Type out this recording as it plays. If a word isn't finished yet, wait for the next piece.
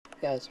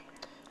Guys,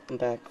 I'm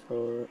back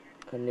for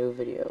a new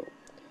video,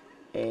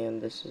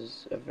 and this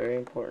is a very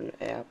important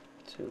app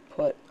to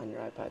put on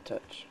your iPod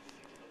Touch.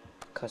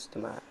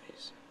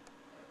 Customize.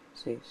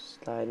 See,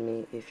 slide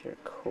me if you're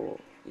cool.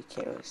 You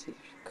can't really see if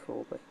you're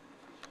cool, but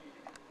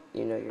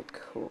you know you're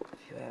cool if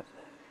you have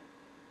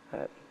that.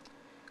 Alright,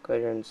 go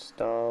to your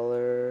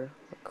installer,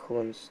 a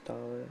cool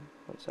installer.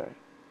 I'm sorry.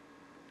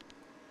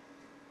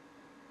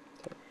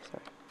 Okay,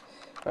 sorry.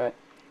 Alright,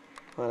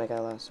 well, I got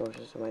a lot of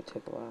sources, so it might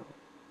take a while.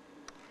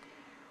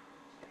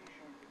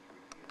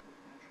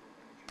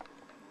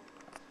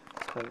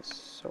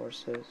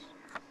 Sources.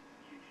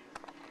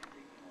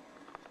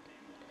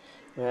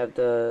 I have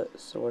the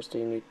source that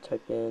you need to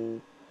type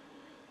in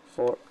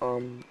for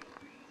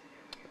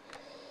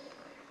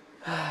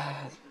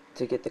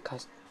to get the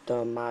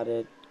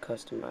modded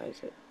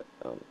customize it.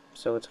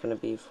 So it's gonna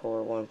be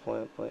for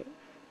 1.3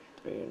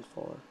 and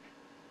 4.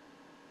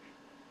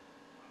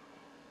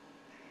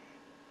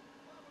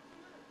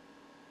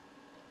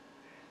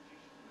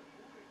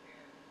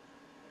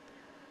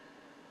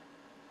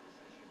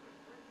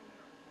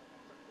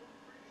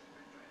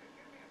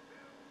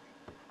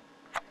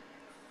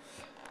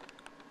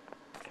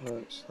 /.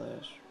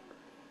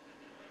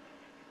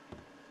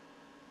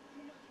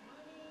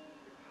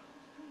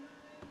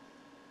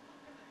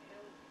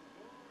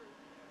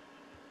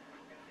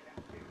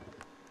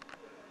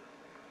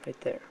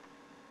 Right there.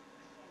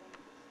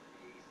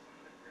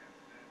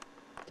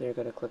 Then you're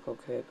gonna click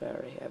OK, but I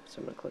already have it, so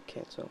I'm gonna click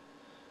cancel.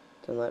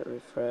 Then let it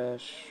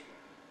refresh.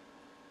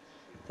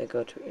 Then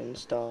go to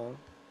install.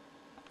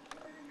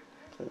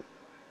 There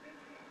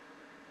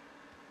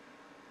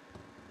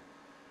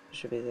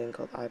should be a thing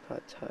called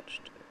iPod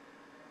Touched.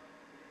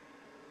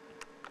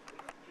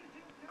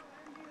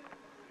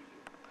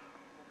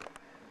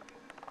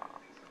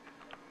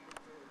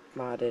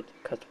 Modded,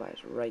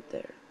 customized right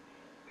there.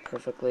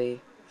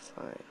 Perfectly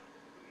fine.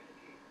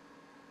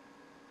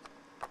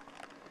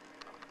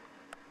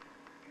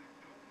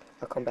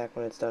 I'll come back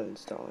when it's done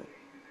installing.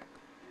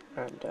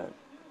 I'm done.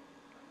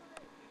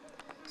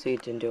 So you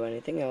didn't do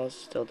anything else,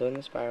 still doing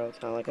the spiral.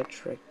 It's not like I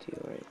tricked you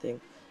or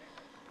anything.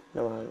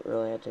 No,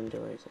 really, I didn't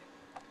do anything.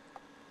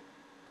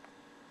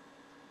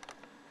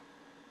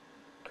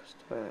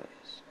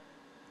 Customize.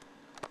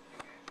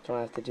 Don't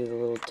have to do the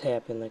little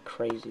tap in like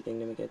crazy thing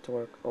to make it to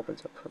work.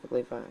 Opens up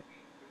perfectly fine.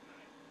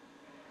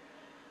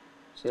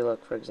 See,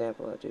 look, for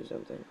example, I'll do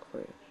something for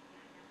you.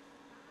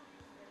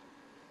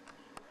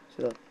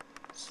 See, look,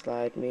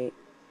 slide me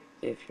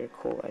if you're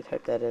cool. I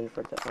type that in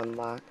for the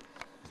unlock.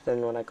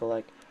 Then when I go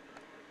like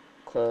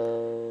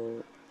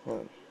close, hold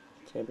on,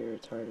 it's gonna be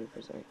retarded for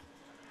a second.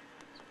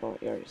 Oh,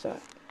 you already saw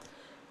it.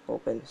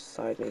 Open,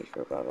 slide me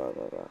for blah blah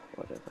blah blah,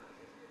 whatever.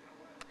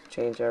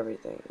 Change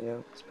everything, you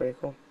know, it's pretty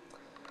cool.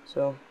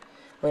 So,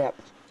 oh yeah,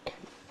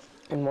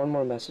 and one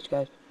more message,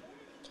 guys.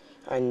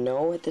 I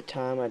know at the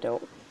time I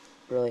don't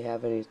really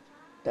have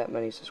that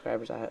many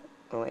subscribers. I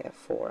only have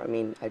 4. I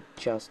mean, I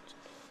just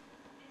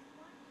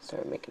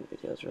started making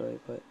videos, really,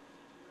 but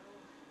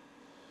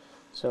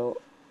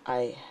so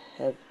I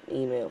have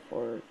email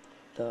for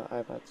the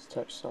iPod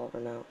Touch solver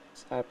now.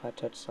 It's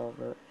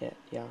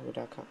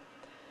iPodTouchSolver@yahoo.com.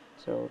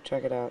 So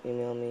check it out.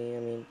 Email me. I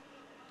mean,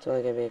 it's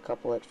only gonna be a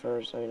couple at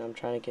first. I mean, I'm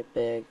trying to get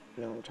big.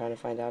 You know, I'm trying to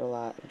find out a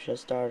lot. I'm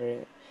just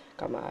started.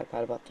 Got my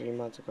iPad about 3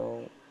 months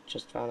ago.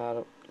 Just found out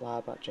a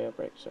lot about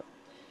jailbreak. So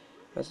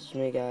message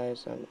me,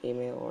 guys, on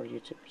email or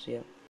YouTube. See ya.